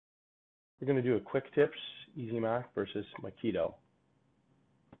We're going to do a quick tips, EasyMock versus Mockito.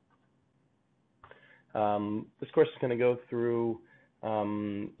 This course is going to go through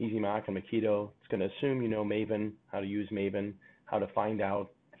EasyMock and Mockito. It's going to assume you know Maven, how to use Maven, how to find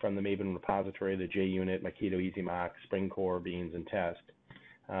out from the Maven repository, the JUnit, Mockito, EasyMock, Spring Core, Beans, and test.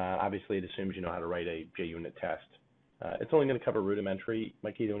 Obviously, it assumes you know how to write a JUnit test. It's only going to cover rudimentary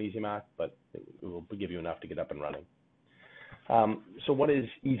Mockito and EasyMock, but it will give you enough to get up and running. So what is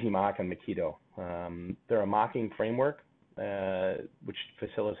EasyMock and Mockito? They're a mocking framework which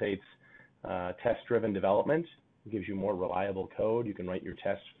facilitates test-driven development. It gives you more reliable code. You can write your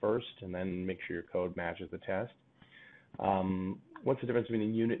test first and then make sure your code matches the test. What's the difference between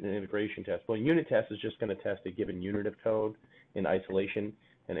a unit and an integration test? Well, a unit test is just going to test a given unit of code in isolation.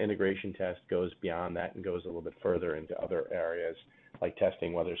 An integration test goes beyond that and goes a little bit further into other areas, like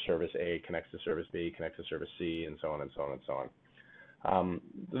testing whether service A connects to service B, connects to service C, and so on and so on and so on.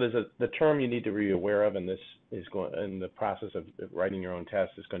 There's the term you need to be aware of, and this is going in the process of writing your own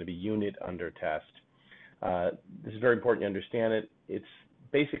test is going to be unit under test. This is very important you understand it. It's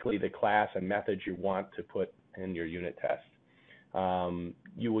basically the class and method you want to put in your unit test.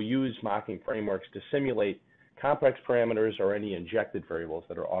 You will use mocking frameworks to simulate complex parameters or any injected variables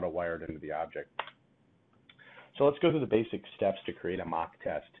that are auto-wired into the object. So let's go through the basic steps to create a mock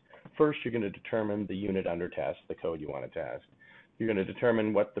test. First, you're going to determine the unit under test, the code you want to test. You're going to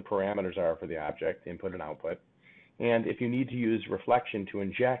determine what the parameters are for the object, input and output. And if you need to use reflection to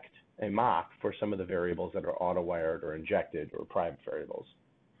inject a mock for some of the variables that are auto-wired or injected or private variables.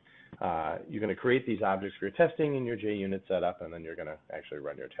 You're going to create these objects for your testing in your JUnit setup, and then you're going to actually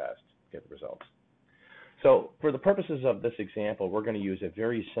run your test, get the results. So for the purposes of this example, we're going to use a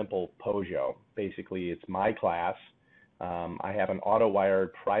very simple POJO. Basically, it's my class. I have an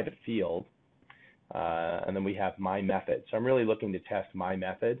auto-wired private field, and then we have my method. So I'm really looking to test my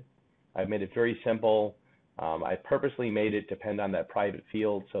method. I've made it very simple. I purposely made it depend on that private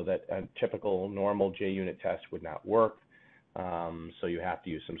field so that a typical normal JUnit test would not work. So you have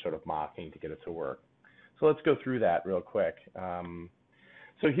to use some sort of mocking to get it to work. So let's go through that real quick.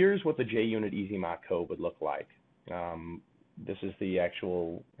 So here's what the JUnit EasyMock code would look like. This is the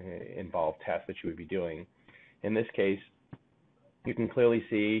actual involved test that you would be doing. In this case, you can clearly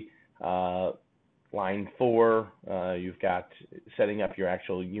see line 4, you've got setting up your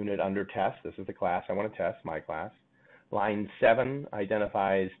actual unit under test. This is the class I want to test, my class. Line 7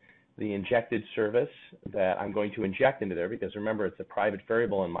 identifies the injected service that I'm going to inject into there, because remember, it's a private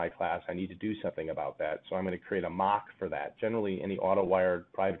variable in my class. I need to do something about that. So I'm going to create a mock for that. Generally, any auto-wired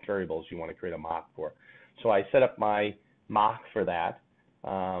private variables you want to create a mock for. So I set up my mock for that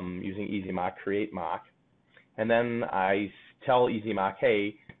using EasyMock create mock. And then I tell EasyMock,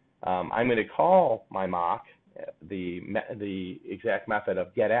 hey, I'm going to call my mock the exact method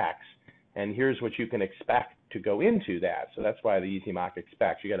of getX, and here's what you can expect to go into that. So that's why the EasyMock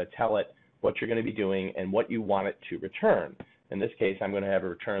expects. You got to tell it what you're going to be doing and what you want it to return. In this case, I'm going to have it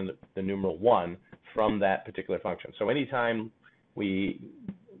return the numeral 1 from that particular function. So anytime we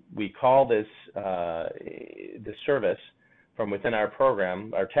call this the service from within our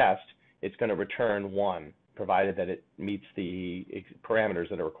program, our test, it's going to return 1, provided that it meets the parameters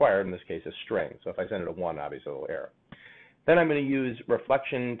that are required, in this case a string. So if I send it a 1, obviously it'll error. Then I'm going to use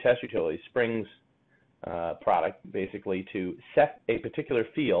reflection test utility, Spring's product, basically to set a particular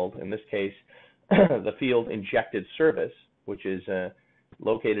field, in this case the field injected service, which is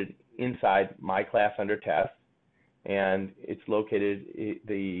located inside my class under test, and it's located,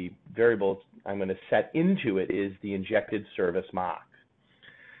 the variable I'm going to set into it is the injected service mock.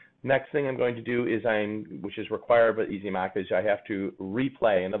 Next thing I'm going to do is which is required by EasyMock, is I have to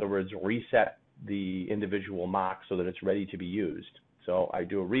replay, in other words, reset the individual mock so that it's ready to be used. So I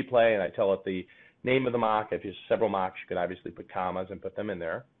do a replay and I tell it the name of the mock. If there's several mocks, you could obviously put commas and put them in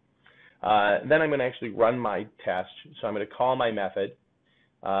there. Then I'm going to actually run my test. So I'm going to call my method,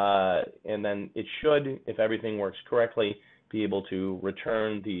 and then it should, if everything works correctly, be able to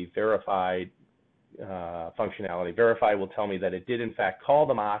return the verified functionality. Verify will tell me that it did in fact call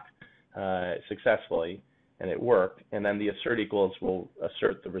the mock successfully and it worked, and then the assert equals will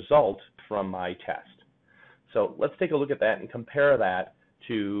assert the result from my test. So let's take a look at that and compare that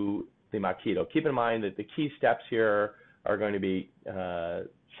to the Mockito. Keep in mind that the key steps here are going to be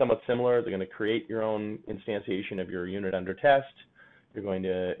somewhat similar. They're going to create your own instantiation of your unit under test. You're going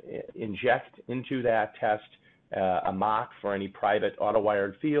to inject into that test a mock for any private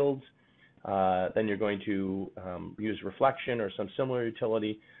auto-wired fields. Then you're going to use reflection or some similar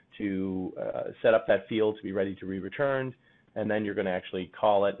utility to set up that field to be ready to be returned, and then you're going to actually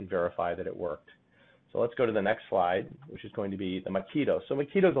call it and verify that it worked. So let's go to the next slide, which is going to be the Mockito. So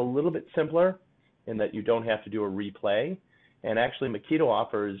Mockito is a little bit simpler in that you don't have to do a replay. And actually, Mockito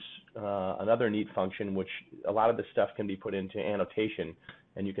offers another neat function, which a lot of this stuff can be put into annotation,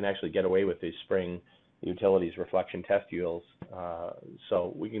 and you can actually get away with these Spring Utilities reflection test ULs.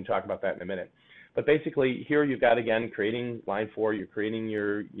 So we can talk about that in a minute. But basically, here you've got, again, creating line 4, you're creating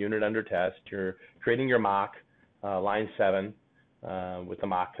your unit under test, you're creating your mock, line 7, with the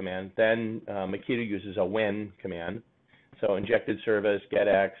mock command. Then Mockito uses a when command. So injected service, get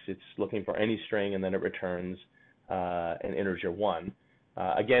X, it's looking for any string, and then it returns and enters your 1.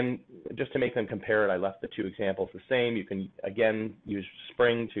 Again, just to make them compare it, I left the two examples the same. You can, again, use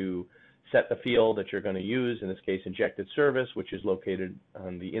Spring to set the field that you're going to use, in this case, injected service, which is located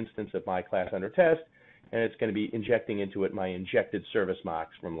on the instance of my class under test, and it's going to be injecting into it my injected service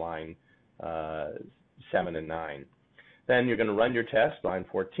mocks from line 7 and 9. Then you're going to run your test, line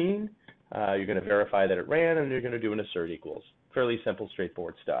 14. You're going to verify that it ran, and you're going to do an assert equals. Fairly simple,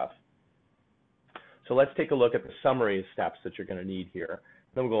 straightforward stuff. So let's take a look at the summary steps that you're going to need here.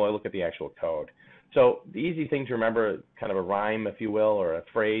 Then we'll go look at the actual code. So the easy thing to remember, kind of a rhyme, if you will, or a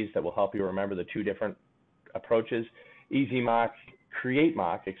phrase that will help you remember the two different approaches. EasyMock, create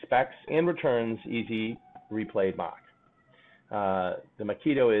mock, expects and returns easy replayed mock. The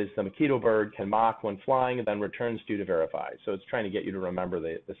Mockito is the Mockito bird can mock when flying and then returns due to verify. So it's trying to get you to remember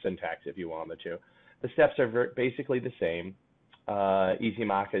the syntax, if you will, on the two. The steps are basically the same.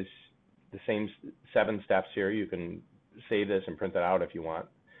 EasyMock is the same 7 steps here. You can save this and print it out if you want.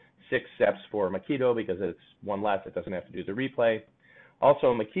 6 steps for Mockito because it's 1 less. It doesn't have to do the replay.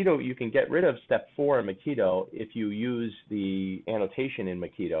 Also, Mockito, you can get rid of step 4 in Mockito if you use the annotation in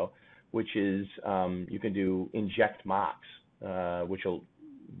Mockito, which is you can do inject mocks, which will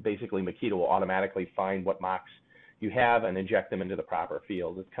basically Mockito will automatically find what mocks you have and inject them into the proper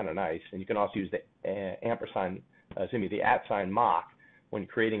field. It's kind of nice. And you can also use the the @ mock when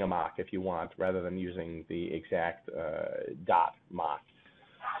creating a mock if you want, rather than using the exact dot mock.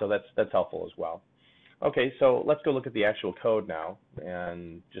 So that's helpful as well. Okay, so let's go look at the actual code now,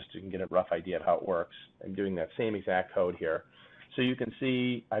 and just so you can get a rough idea of how it works. I'm doing that same exact code here. So you can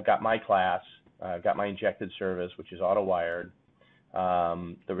see I've got my class, I've got my injected service, which is auto-wired.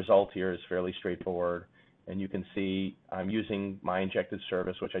 The result here is fairly straightforward, and you can see I'm using my injected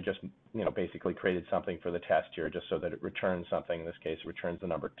service, which I just basically created something for the test here, just so that it returns something. In this case, it returns the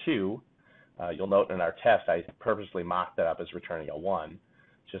number 2. You'll note in our test I purposely mocked that up as returning a 1,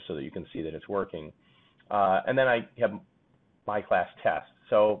 just so that you can see that it's working. And then I have my class test.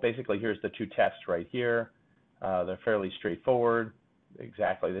 So basically, here's the 2 tests right here. They're fairly straightforward,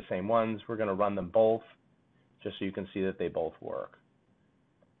 exactly the same ones. We're going to run them both, just so you can see that they both work.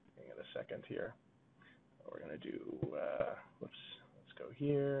 Hang on a second here. We're going to do, let's go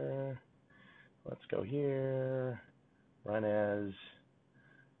here. Let's go here. Run as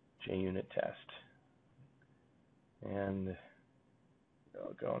JUnit test. And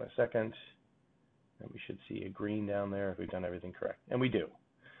I'll go in a second. And we should see a green down there if we've done everything correct. And we do.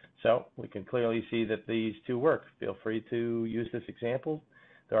 So we can clearly see that these 2 work. Feel free to use this example.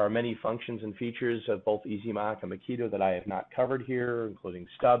 There are many functions and features of both EasyMock and Mockito that I have not covered here, including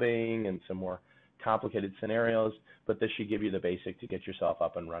stubbing and some more complicated scenarios, but this should give you the basic to get yourself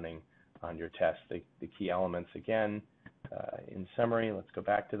up and running on your test. The key elements again, in summary, let's go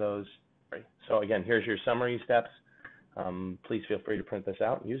back to those. So again, here's your summary steps. Please feel free to print this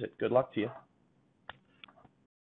out and use it. Good luck to you.